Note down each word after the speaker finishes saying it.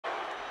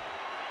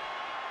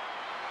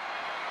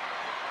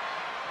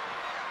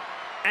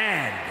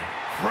And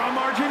from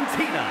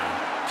Argentina,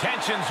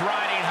 tensions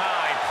riding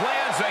high.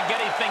 Plans on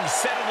getting things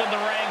settled in the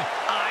ring.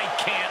 I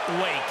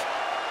can't wait.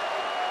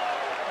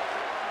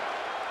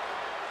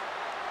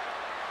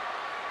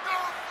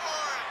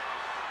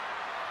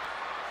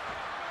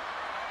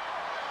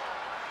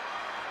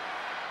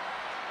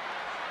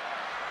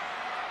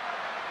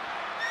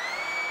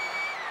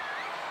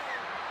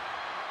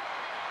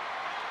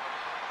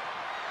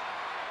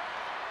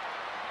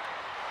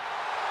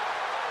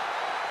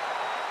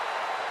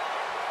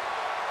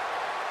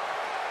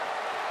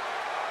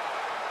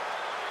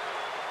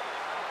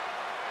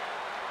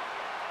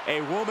 A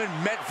woman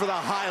meant for the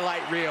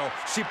highlight reel.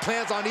 She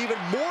plans on even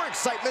more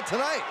excitement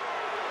tonight.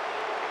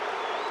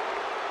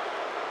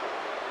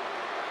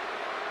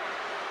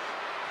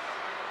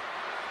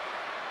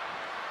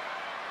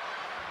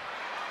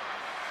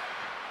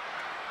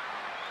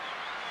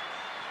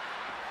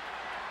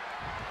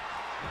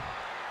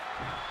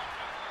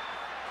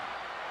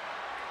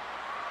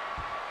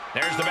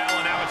 There's the bell,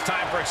 and now it's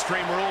time for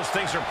Extreme Rules.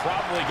 Things are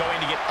probably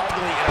going to get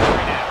ugly in a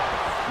right now.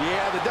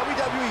 Yeah, the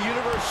WWE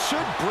Universe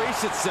should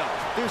brace itself.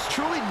 There's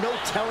truly no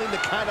telling the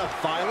kind of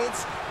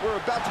violence we're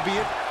about to be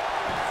in.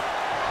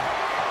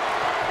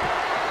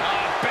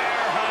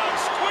 Bear hug,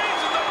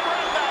 squeezing the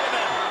breath out of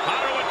him. I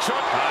don't know what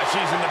choke.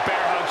 She's in the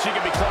bear hug. She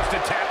could be close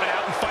to tapping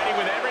out and fighting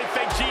with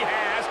everything she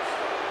has.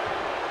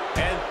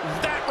 And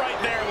that right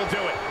there will do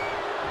it.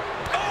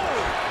 Oh!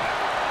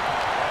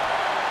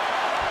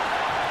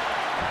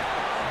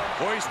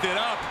 Hoisted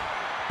up.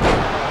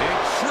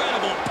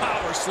 Incredible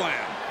power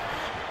slam.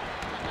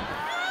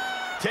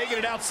 Taking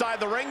it outside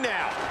the ring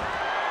now.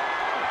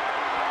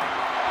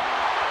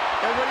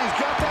 And when he's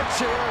got that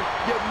chair,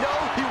 you know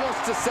he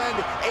wants to send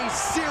a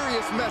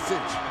serious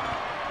message.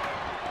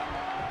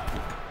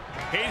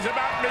 He's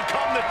about to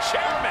become the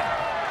chairman.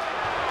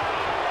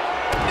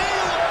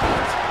 Nailed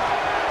it!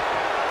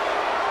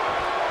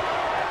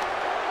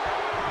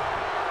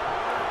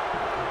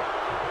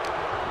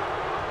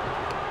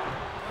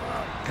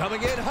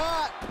 Coming in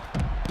hot.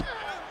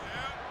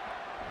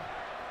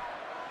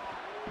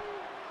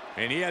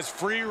 And he has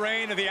free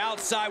reign to the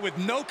outside with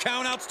no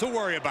countouts to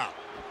worry about.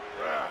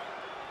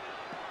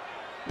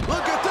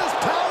 Look at this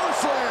power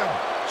slam.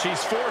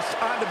 She's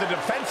forced onto the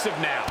defensive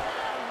now.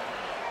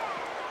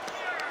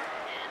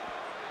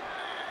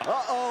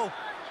 Uh-oh.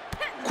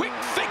 Quick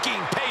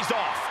thinking pays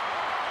off.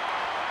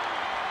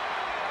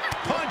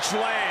 Punch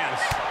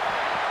lands.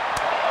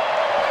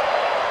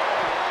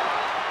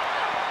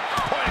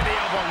 Point of the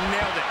elbow,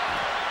 nailed it.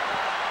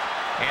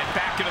 And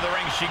back into the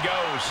ring she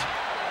goes.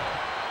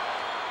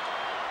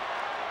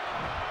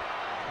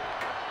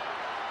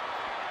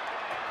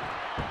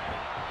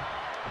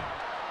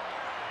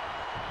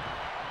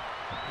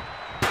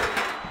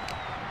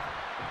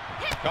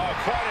 Oh,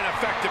 quite an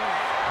effective.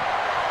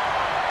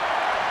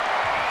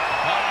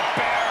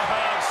 Bear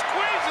hug,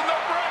 squeezing the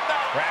breath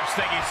out. Perhaps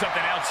thinking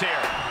something else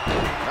here.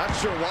 Not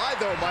sure why,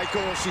 though,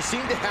 Michael. She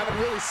seemed to have it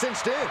really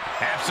cinched in.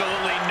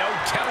 Absolutely no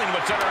telling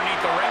what's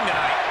underneath the ring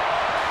tonight.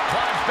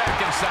 Climbs back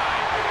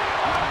inside.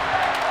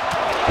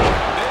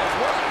 There's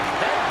one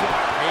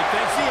headbutt. He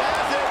thinks he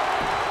has it.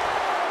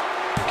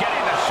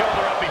 Getting the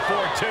shoulder up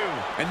before two.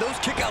 And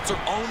those kickouts are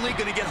only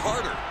going to get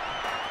harder.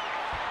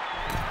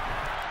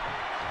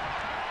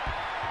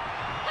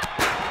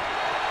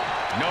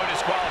 No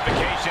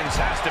disqualifications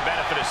has to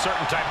benefit a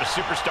certain type of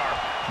superstar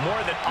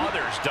more than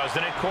others,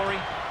 doesn't it, Corey?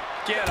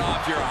 Get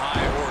off your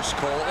high horse,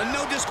 Cole. And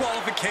no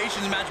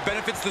disqualifications match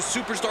benefits the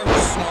superstar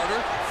who's smarter,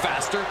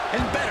 faster,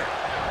 and better.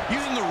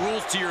 Using the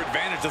rules to your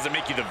advantage doesn't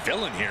make you the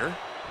villain here.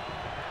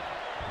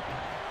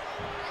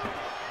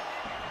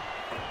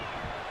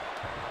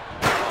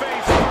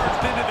 Face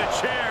first into the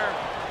chair.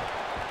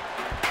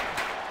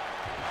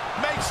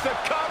 Makes the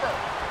cover.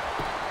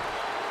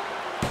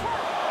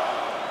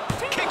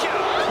 Kick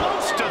out,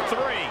 close to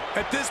three.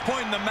 At this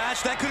point in the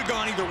match, that could have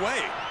gone either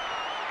way.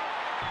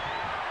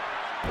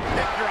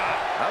 Hip drop.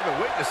 I've been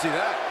waiting to see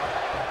that.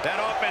 That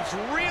offense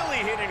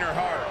really hitting her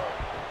hard.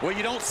 Well,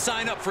 you don't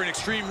sign up for an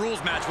Extreme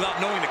Rules match without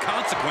knowing the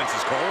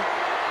consequences, Cole.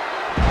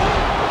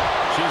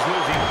 She's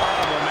losing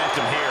all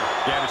momentum here.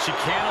 Yeah, but she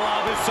can't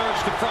allow this surge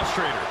to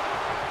frustrate her.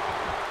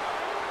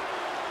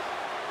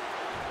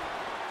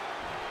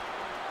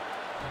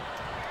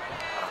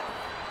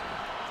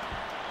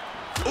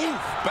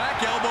 Oof, back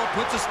elbow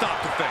puts a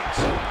stop to things.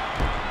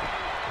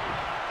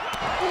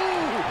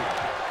 Ooh.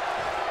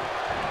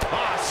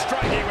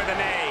 Striking with a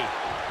knee.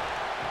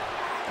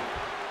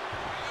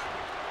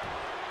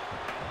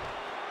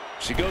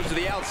 She goes to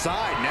the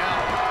outside now.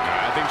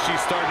 I think she's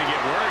starting to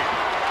get worried.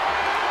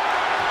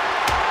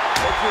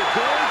 If you're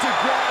going to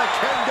grab a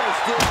kendo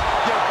stick,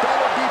 you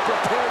better be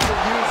prepared to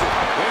use it.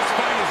 This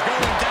fight is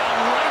going down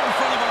right in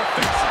front of our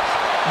faces.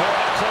 More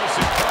up close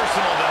and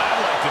personal than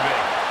I'd like to be.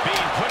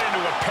 Being put into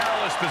a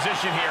perilous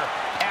position here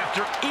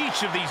after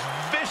each of these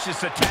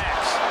vicious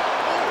attacks.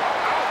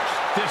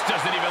 This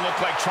doesn't even look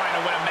like trying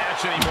to win a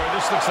match anymore.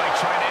 This looks like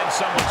trying to end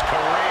someone's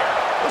career.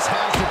 This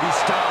has to be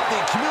stopped.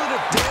 The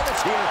cumulative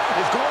damage here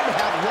is going to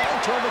have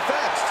long-term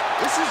effects.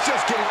 This is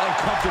just getting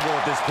uncomfortable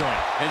at this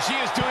point. And she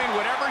is doing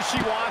whatever she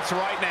wants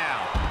right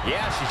now.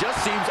 Yeah, she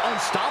just seems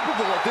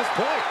unstoppable at this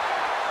point.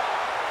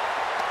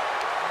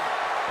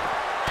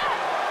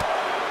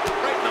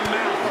 Right in the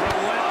mouth.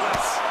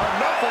 Relentless.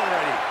 Enough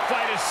already.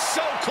 Fight is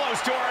so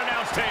close to our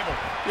announce table.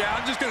 Yeah,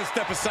 I'm just going to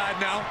step aside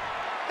now.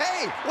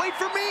 Hey, wait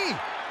for me.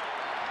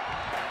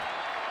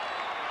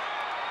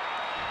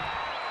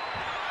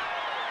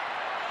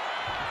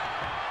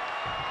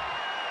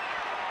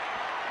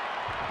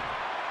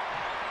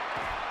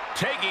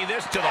 Taking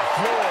this to the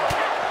floor.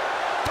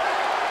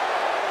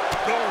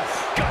 Oh,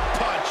 gut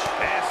punch.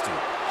 Nasty.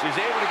 She's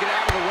able to get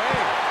out of the way.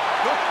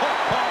 Oh,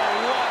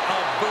 what a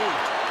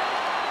boot.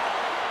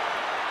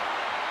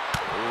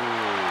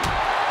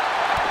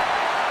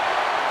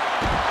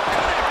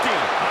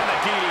 Connecting on the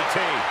DDT.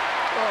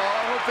 Oh,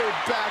 I hope they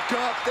back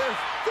up.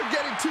 They're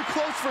getting too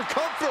close for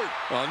comfort.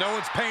 Well, no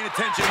one's paying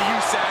attention to you,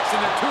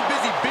 Saxton. They're too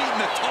busy beating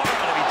the tar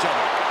out of each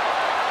other.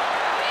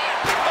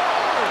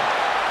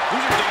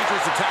 These are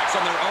dangerous attacks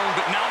on their own,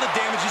 but now the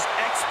damage is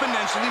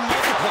exponentially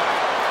multiplied.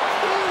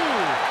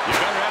 Ooh. You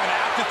better have an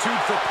aptitude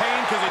for pain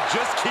because it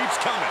just keeps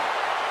coming.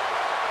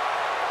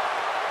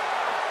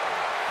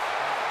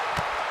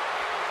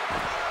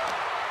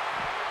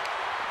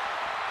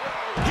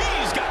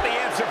 He's got the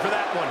answer for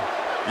that one.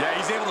 Yeah,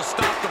 he's able to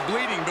stop the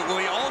bleeding, but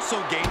will he also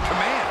gain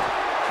command?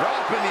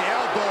 Dropping the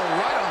elbow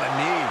right on the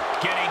knee.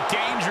 Getting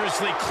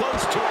dangerously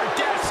close to our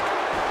desk.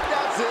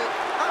 That's it.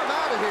 I'm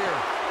out of here.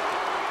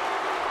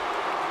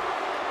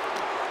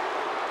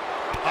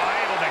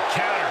 Able to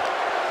counter.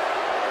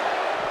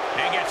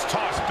 And gets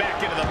tossed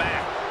back into the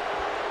mat.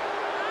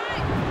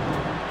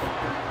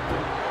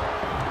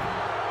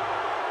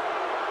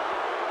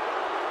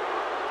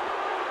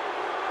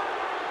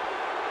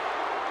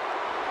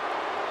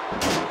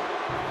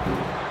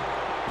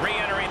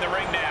 Re-entering the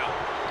ring now.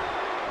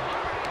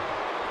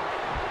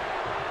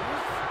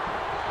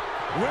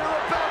 We're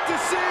about to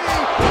see.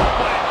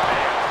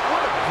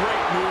 What a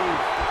great move.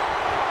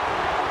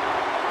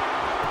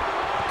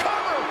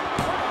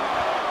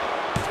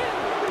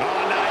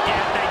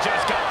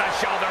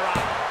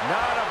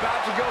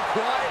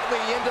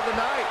 Quietly into the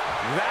night.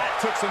 That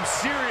took some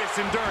serious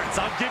endurance,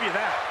 I'll give you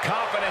that.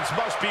 Confidence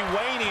must be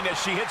waning as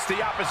she hits the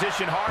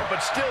opposition hard,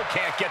 but still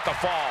can't get the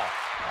fall.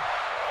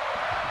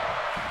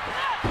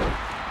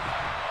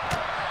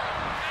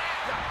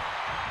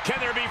 Can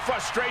there be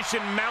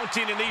frustration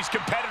mounting in these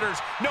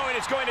competitors, knowing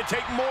it's going to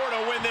take more to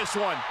win this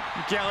one?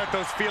 You can't let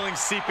those feelings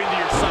seep into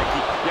your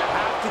psyche. You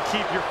have to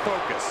keep your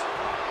focus.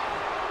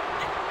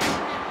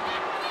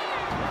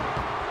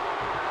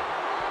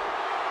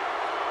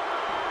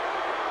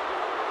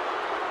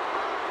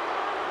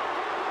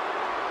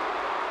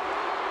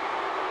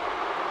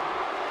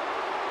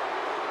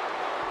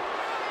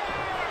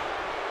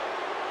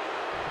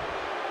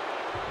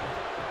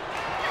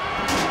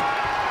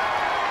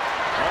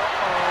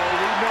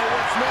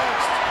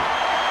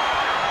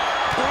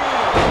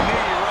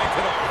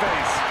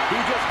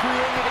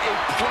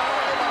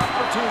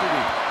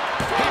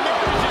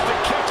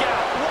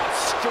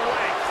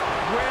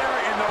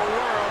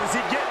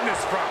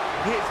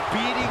 His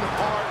beating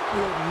heart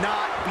will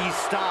not be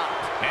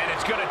stopped. And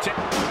it's going to take...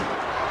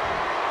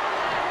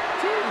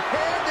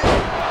 Two-handed.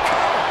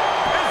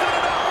 Is it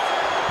enough?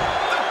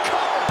 The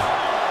cover.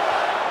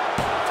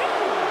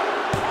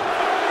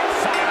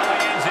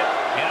 Finally ends it.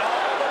 And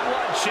all the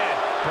bloodshed.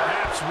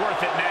 Perhaps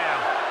worth it now.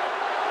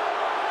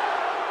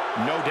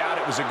 No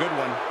doubt it was a good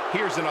one.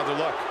 Here's another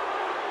look.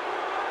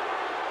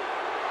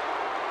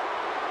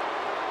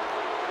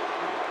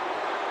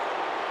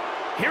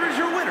 Here is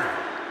your winner,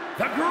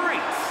 the Great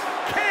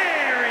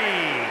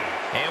Khali.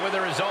 And with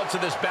the results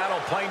of this battle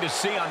plain to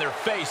see on their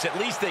face, at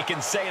least they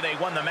can say they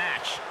won the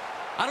match.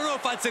 I don't know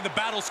if I'd say the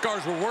battle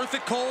scars were worth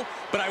it, Cole,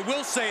 but I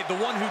will say the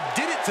one who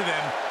did it to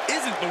them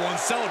isn't the one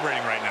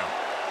celebrating right now.